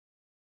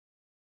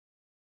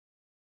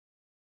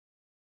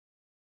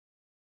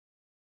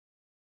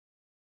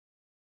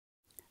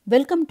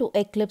Welcome to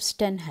Eclipse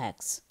 10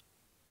 Hacks.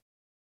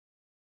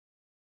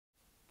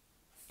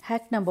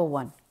 Hack number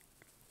 1.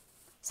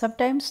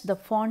 Sometimes the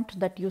font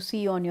that you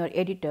see on your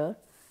editor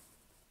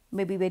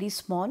may be very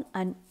small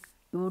and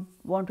you would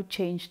want to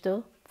change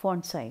the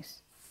font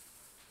size.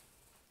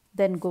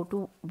 Then go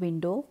to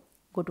Window,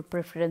 go to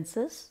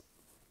Preferences.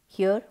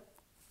 Here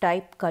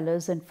type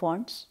Colors and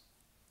Fonts.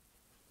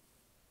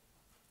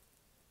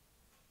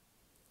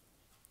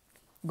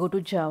 Go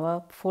to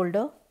Java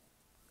folder.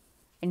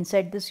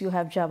 Inside this you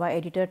have Java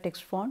Editor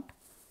text font.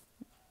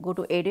 Go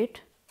to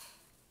Edit.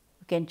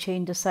 You can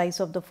change the size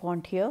of the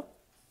font here.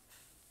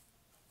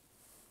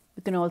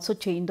 You can also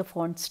change the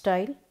font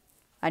style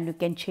and you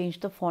can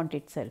change the font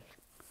itself.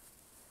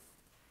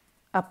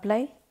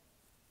 Apply.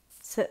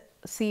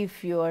 See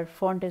if your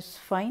font is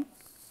fine,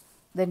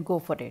 then go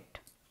for it.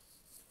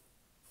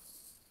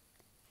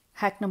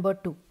 Hack number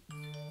 2.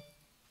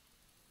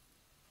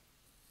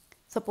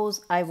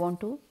 Suppose I want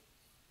to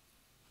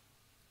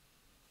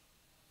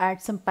add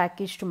some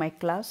package to my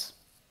class.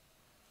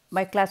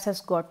 My class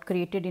has got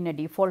created in a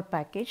default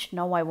package.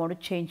 Now I want to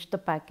change the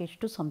package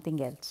to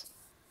something else.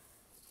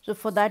 So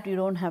for that you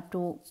don't have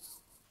to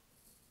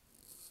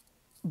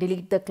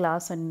delete the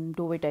class and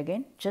do it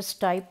again. Just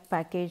type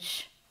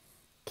package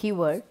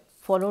keyword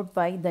followed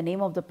by the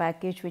name of the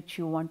package which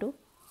you want to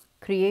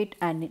create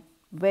and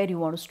where you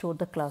want to store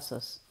the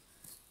classes.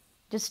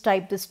 Just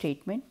type the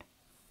statement,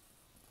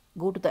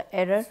 go to the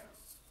error,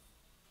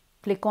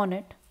 click on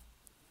it.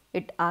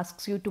 It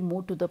asks you to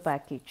move to the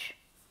package.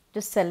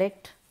 Just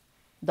select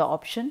the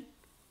option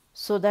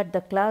so that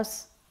the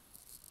class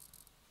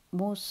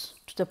moves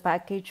to the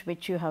package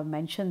which you have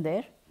mentioned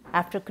there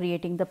after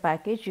creating the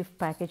package if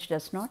package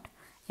does not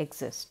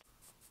exist.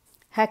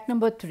 Hack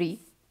number 3.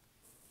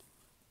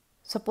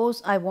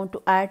 Suppose I want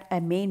to add a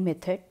main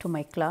method to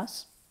my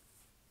class.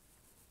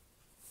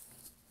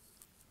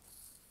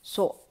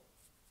 So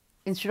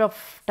instead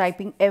of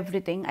typing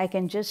everything, I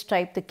can just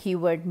type the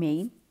keyword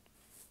main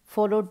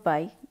followed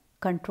by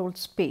control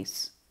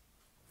space.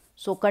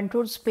 So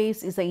control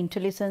space is the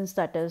IntelliSense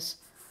that is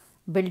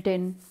built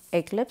in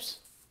Eclipse.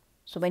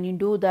 So when you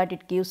do that,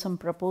 it gives some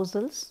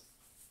proposals.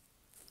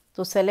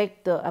 So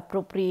select the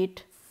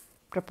appropriate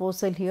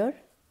proposal here.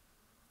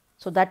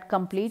 So that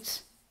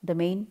completes the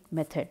main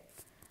method.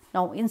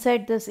 Now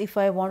inside this, if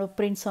I want to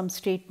print some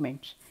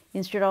statements,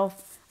 instead of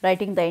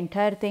writing the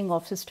entire thing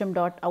of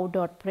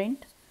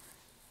system.out.print,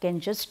 can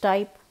just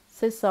type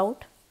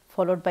sysout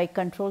followed by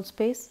control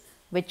space,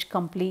 which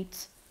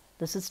completes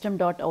the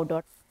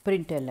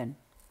system.out.println.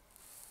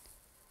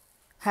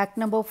 Hack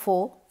number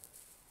 4.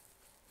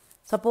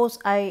 Suppose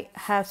I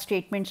have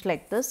statements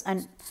like this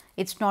and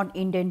it's not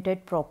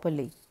indented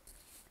properly.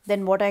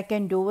 Then what I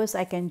can do is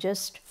I can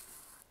just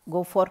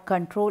go for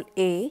Control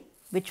A,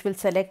 which will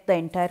select the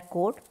entire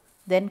code,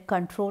 then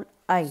Control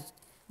I.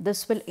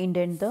 This will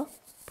indent the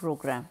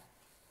program.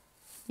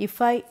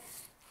 If I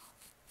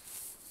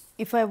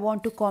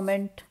want to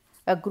comment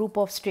a group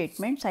of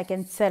statements, I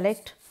can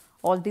select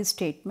all these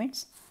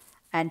statements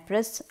and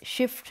press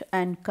Shift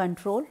and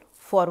Control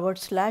 /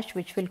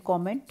 which will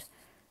comment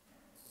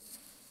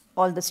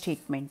all the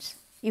statements.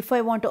 If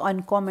I want to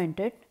uncomment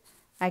it,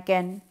 I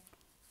can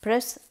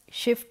press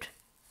Shift,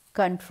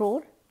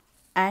 Control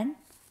and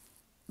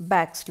 /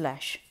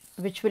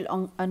 which will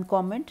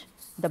uncomment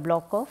the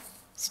block of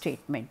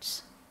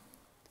statements.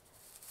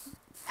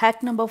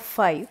 Hack number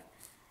 5.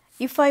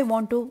 If I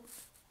want to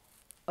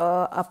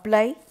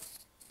apply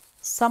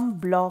some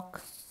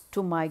block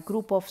to my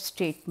group of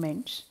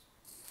statements,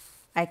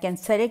 I can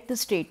select the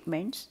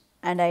statements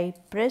and I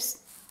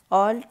press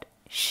Alt,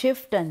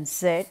 Shift and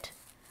Z.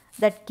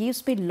 That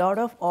gives me a lot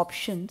of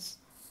options.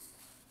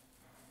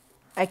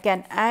 I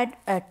can add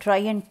a try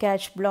and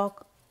catch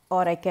block,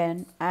 or I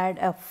can add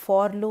a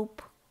for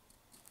loop,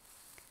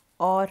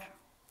 or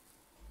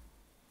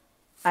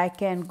I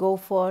can go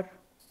for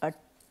a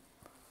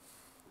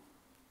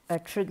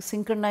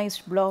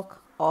synchronized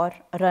block or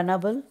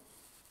runnable.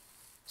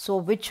 So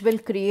which will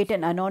create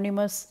an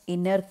anonymous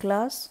inner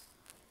class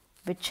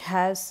which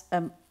has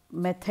a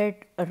method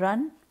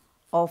run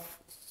of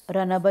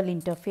runnable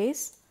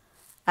interface.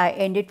 I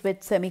end it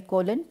with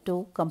semicolon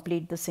to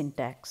complete the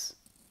syntax.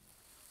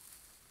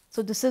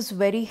 So this is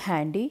very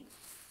handy.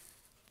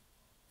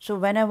 So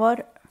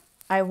whenever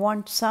I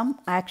want some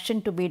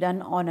action to be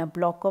done on a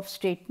block of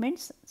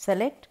statements,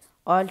 select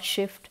Alt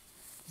Shift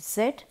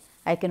Z.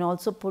 I can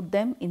also put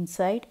them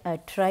inside a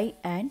try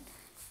and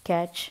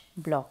catch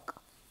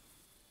block.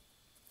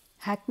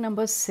 Hack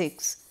number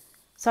 6.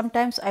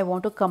 Sometimes I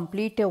want to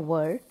complete a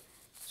word.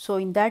 So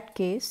in that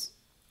case,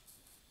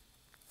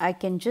 I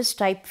can just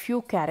type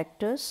few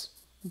characters,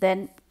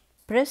 then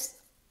press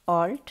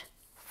Alt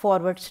 /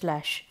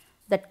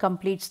 that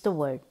completes the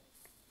word.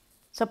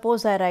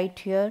 Suppose I write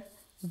here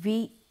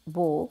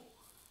VO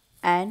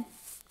and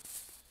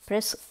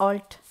press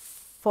Alt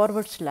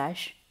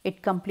 /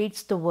 it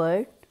completes the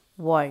word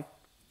void.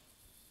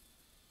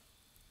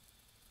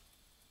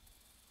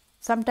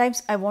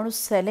 Sometimes I want to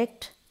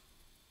select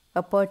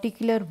a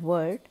particular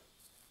word,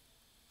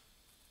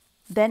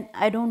 then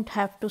I don't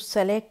have to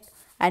select,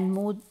 and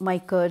move my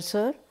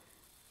cursor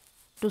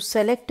to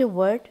select a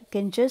word,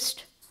 can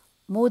just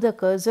move the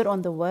cursor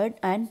on the word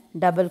and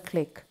double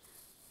click.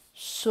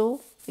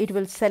 So it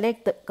will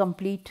select the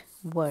complete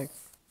word.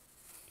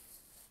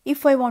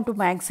 If I want to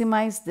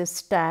maximize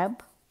this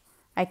tab,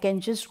 I can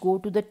just go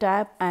to the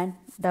tab and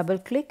double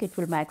click, it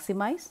will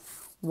maximize.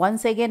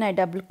 Once again I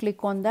double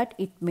click on that,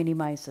 it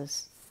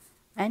minimizes,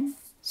 and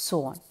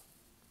so on.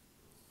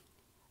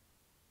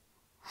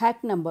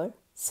 Hack number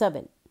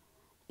 7.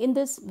 In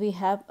this we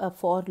have a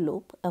for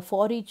loop, a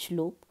for each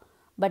loop,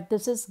 but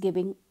this is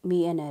giving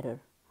me an error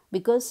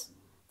because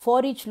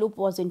for each loop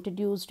was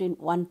introduced in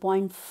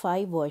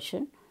 1.5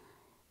 version.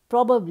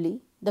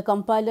 Probably the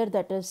compiler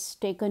that is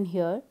taken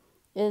here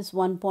is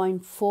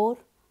 1.4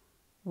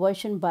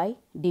 version by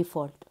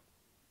default.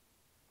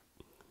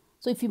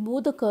 So if you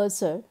move the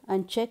cursor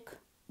and check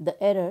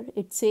the error,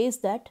 it says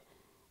that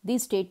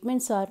these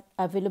statements are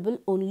available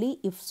only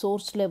if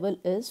source level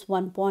is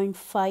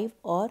 1.5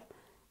 or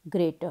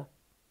greater.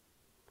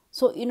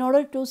 So in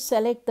order to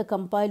select the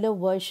compiler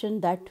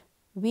version that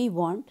we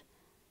want,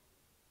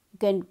 you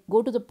can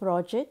go to the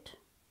project,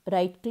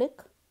 right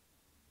click,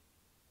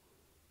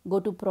 go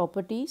to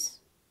properties,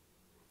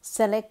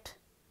 select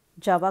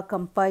Java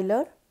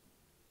compiler.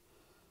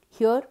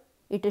 Here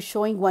it is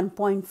showing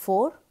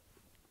 1.4.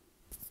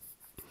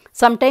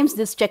 Sometimes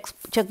this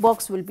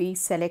checkbox will be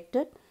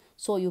selected,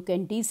 so you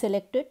can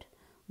deselect it,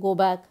 go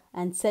back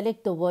and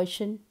select the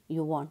version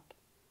you want.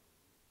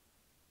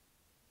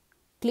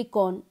 Click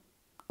on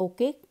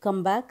OK,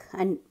 come back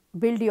and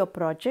build your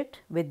project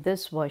with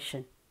this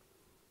version.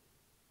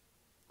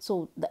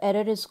 So the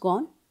error is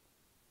gone.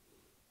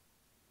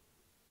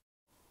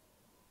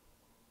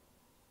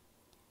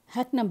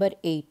 Hack number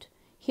 8.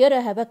 Here I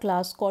have a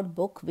class called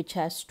book which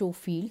has 2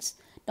 fields.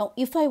 Now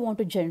if I want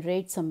to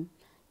generate some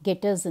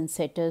getters and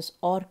setters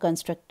or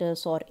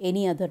constructors or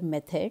any other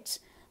methods,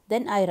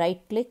 then I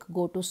right click,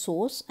 go to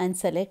source and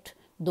select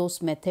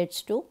those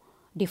methods to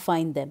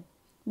define them.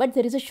 But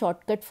there is a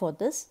shortcut for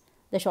this.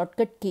 The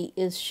shortcut key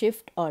is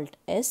Shift Alt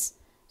S.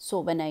 So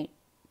when I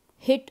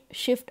hit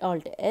Shift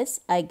Alt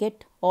S, I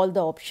get all the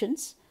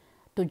options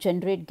to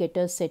generate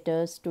getters,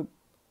 setters, to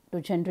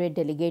generate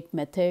delegate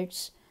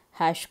methods,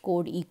 hash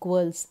code,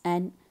 equals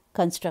and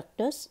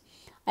constructors.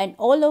 And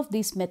all of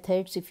these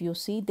methods, if you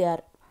see,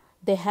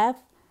 they have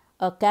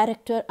a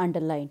character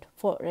underlined.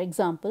 For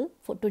example,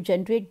 to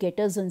generate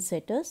getters and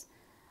setters,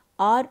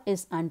 R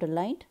is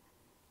underlined,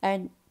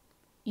 and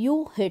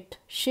you hit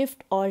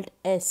Shift Alt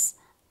S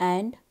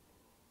and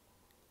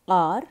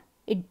R,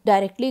 it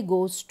directly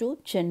goes to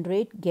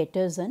generate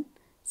getters and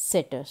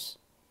setters.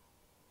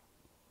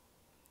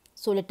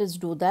 So let us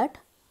do that.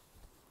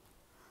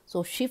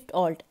 So Shift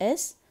Alt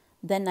S,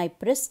 then I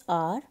press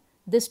R.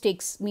 This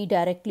takes me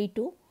directly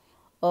to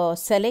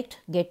select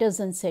getters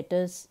and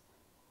setters,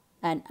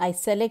 and I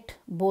select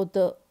both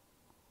the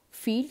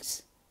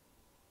fields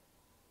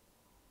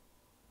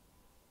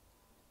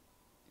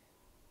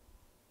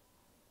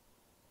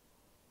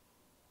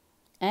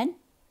and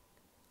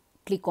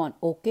click on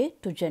OK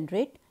to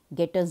generate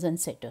getters and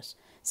setters.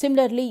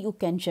 Similarly, you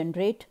can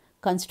generate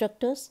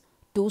constructors,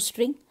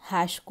 toString,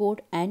 hash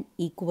code and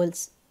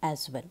equals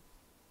as well.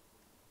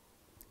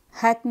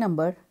 Hack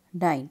number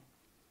 9.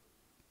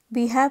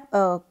 We have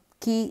a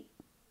key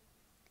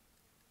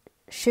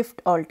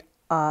Shift Alt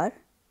R.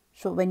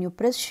 So when you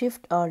press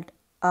Shift Alt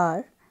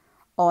R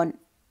on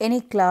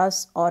any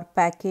class or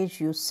package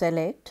you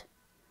select,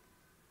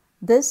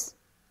 this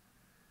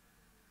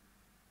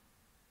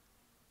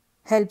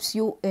helps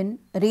you in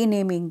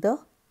renaming the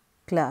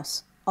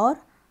class or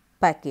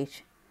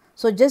package.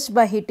 So just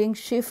by hitting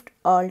Shift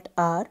Alt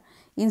R,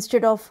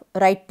 instead of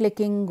right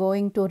clicking,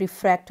 going to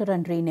refactor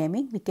and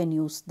renaming, we can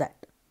use that.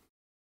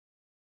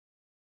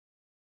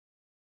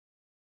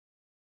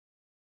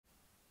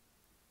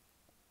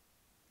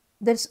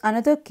 There is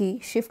another key,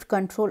 Shift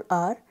Control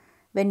R.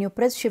 When you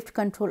press Shift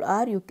Control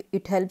R,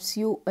 it helps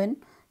you in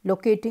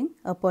locating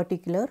a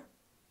particular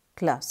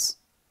class.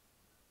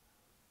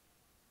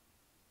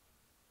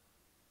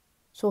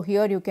 So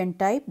here you can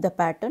type the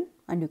pattern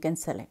and you can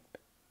select.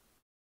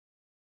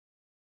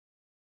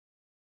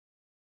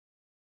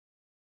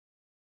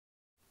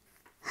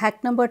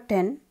 Hack number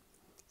 10.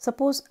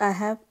 Suppose I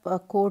have a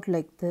code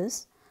like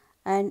this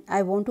and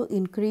I want to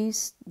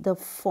increase the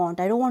font.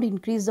 I don't want to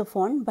increase the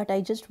font, but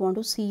I just want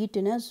to see it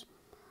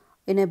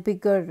in a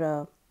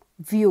bigger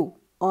view,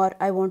 or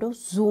I want to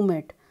zoom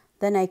it.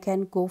 Then I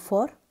can go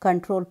for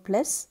Control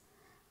plus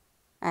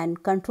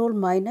and Control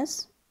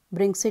minus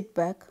brings it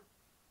back.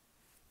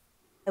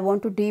 I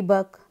want to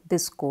debug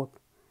this code.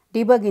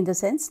 Debug in the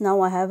sense, now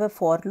I have a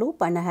for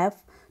loop and I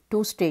have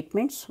 2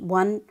 statements.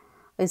 One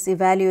is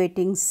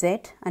evaluating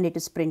Z and it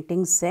is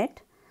printing Z,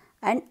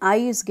 and I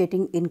is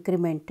getting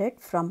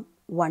incremented from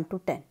 1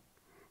 to 10.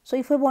 So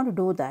if I want to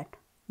do that,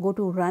 go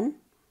to run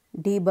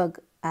debug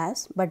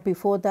as, but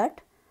before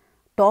that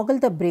toggle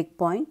the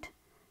breakpoint.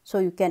 So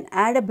you can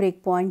add a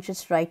breakpoint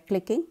just right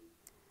clicking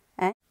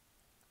and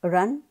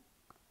run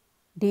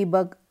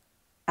debug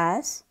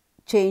as,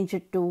 change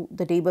it to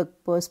the debug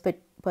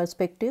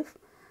perspective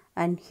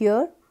and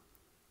here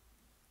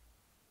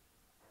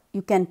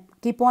you can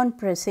keep on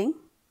pressing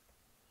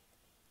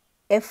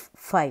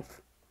F5,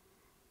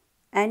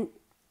 and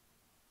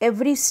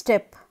every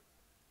step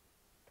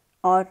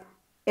or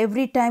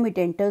every time it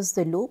enters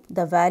the loop,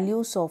 the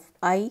values of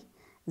I,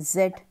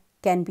 Z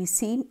can be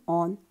seen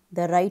on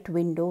the right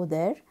window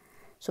there.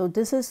 So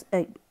this is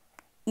a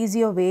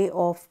easier way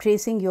of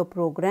tracing your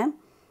program.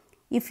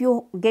 If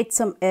you get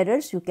some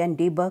errors, you can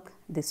debug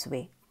this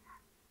way.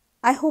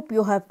 I hope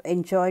you have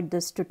enjoyed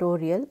this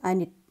tutorial,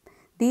 and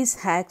these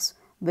hacks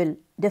will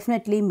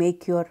definitely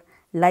make your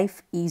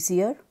life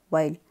easier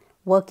while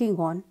working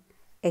on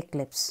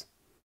Eclipse.